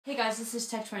guys, this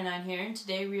is Tech29 here, and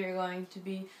today we are going to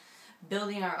be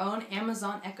building our own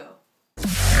Amazon Echo.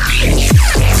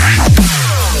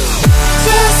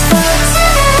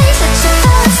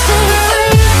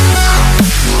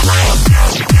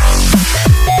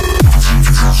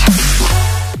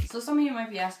 So some of you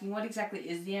might be asking, what exactly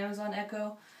is the Amazon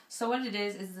Echo? So what it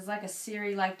is it's like a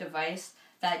Siri-like device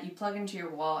that you plug into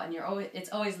your wall, and it's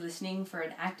always listening for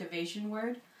an activation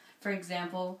word. For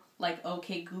example, like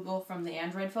OK Google from the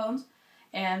Android phones.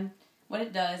 And what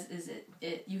it does is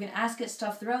you can ask it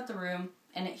stuff throughout the room,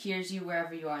 and it hears you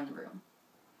wherever you are in the room.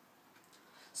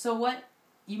 So what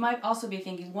you might also be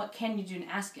thinking, what can you do to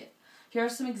ask it? Here are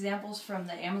some examples from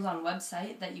the Amazon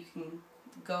website that you can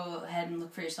go ahead and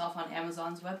look for yourself on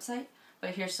Amazon's website.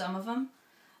 But here's some of them.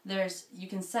 You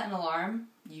can set an alarm,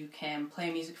 you can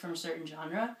play music from a certain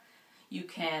genre, you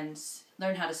can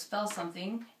learn how to spell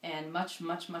something, and much,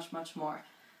 much, much, much more.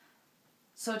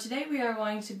 So today we are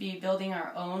going to be building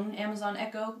our own Amazon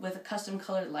Echo with a custom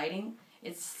colored lighting.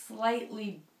 It's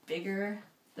slightly bigger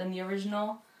than the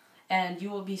original, and you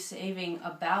will be saving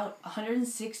about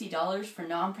 $160 for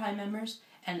non-Prime members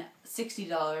and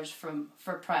 $60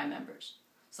 for Prime members.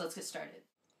 So let's get started.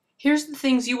 Here's the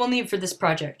things you will need for this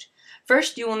project.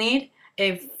 First, you will need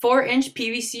a 4-inch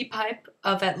PVC pipe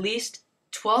of at least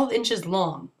 12 inches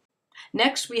long.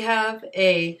 Next, we have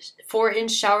a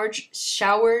 4-inch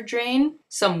shower drain,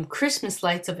 some Christmas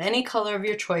lights of any color of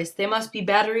your choice. They must be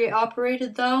battery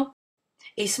operated though.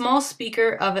 A small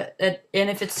speaker and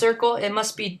if it's circle, it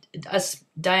must be a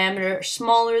diameter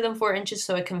smaller than 4 inches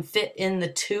so it can fit in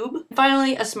the tube.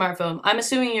 Finally, a smartphone. I'm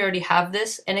assuming you already have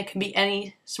this, and it can be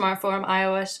any smartphone,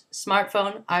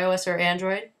 iOS or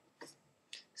Android.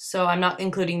 So I'm not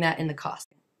including that in the cost.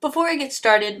 Before I get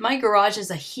started, my garage is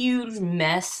a huge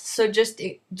mess, so just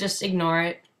ignore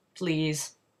it,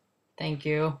 please. Thank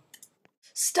you.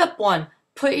 Step 1.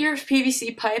 Put your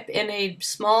PVC pipe in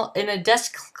a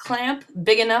desk clamp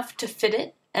big enough to fit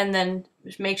it, and then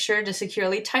make sure to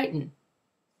securely tighten.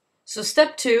 So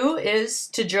step 2 is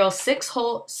to drill 6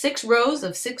 rows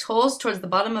of 6 holes towards the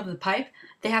bottom of the pipe.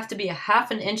 They have to be a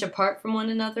 ½ inch apart from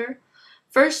one another.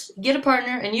 First, get a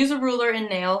partner and use a ruler and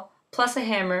nail, plus a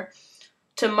hammer,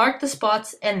 to mark the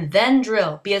spots, and then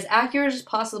drill. Be as accurate as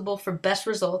possible for best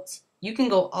results. You can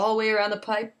go all the way around the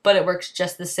pipe, but it works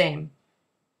just the same.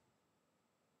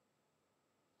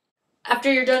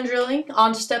 After you're done drilling,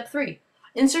 on to step 3.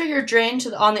 Insert your drain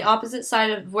on the opposite side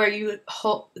of where you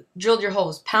drilled your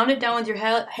holes. Pound it down with your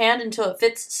hand until it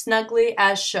fits snugly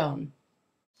as shown.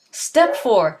 Step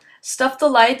 4. Stuff the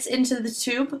lights into the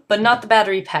tube, but not the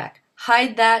battery pack.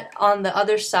 Hide that on the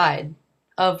other side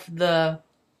of the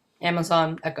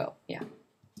Amazon Echo. Yeah.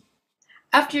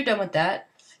 After you're done with that,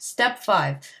 step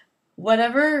 5.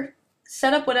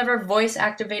 Set up whatever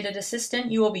voice-activated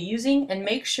assistant you will be using, and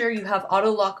make sure you have auto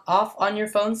lock off on your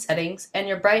phone settings and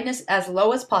your brightness as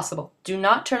low as possible. Do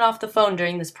not turn off the phone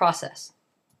during this process.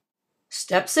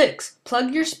 Step 6.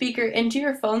 Plug your speaker into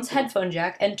your phone's headphone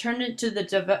jack and turn it to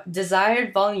the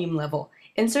desired volume level.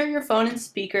 Insert your phone and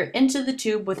speaker into the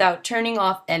tube without turning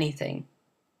off anything.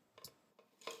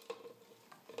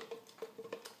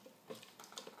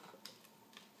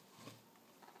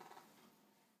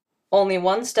 Only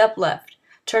one step left.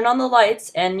 Turn on the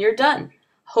lights and you're done.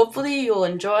 Hopefully you'll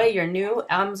enjoy your new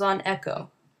Amazon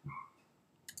Echo.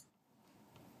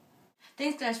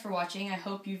 Thanks guys for watching. I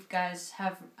hope you guys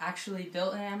have actually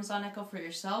built an Amazon Echo for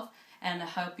yourself, and I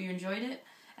hope you enjoyed it.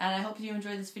 And I hope you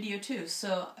enjoyed this video too.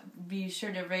 So be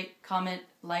sure to rate, comment,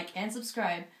 like, and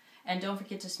subscribe. And don't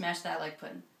forget to smash that like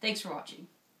button. Thanks for watching.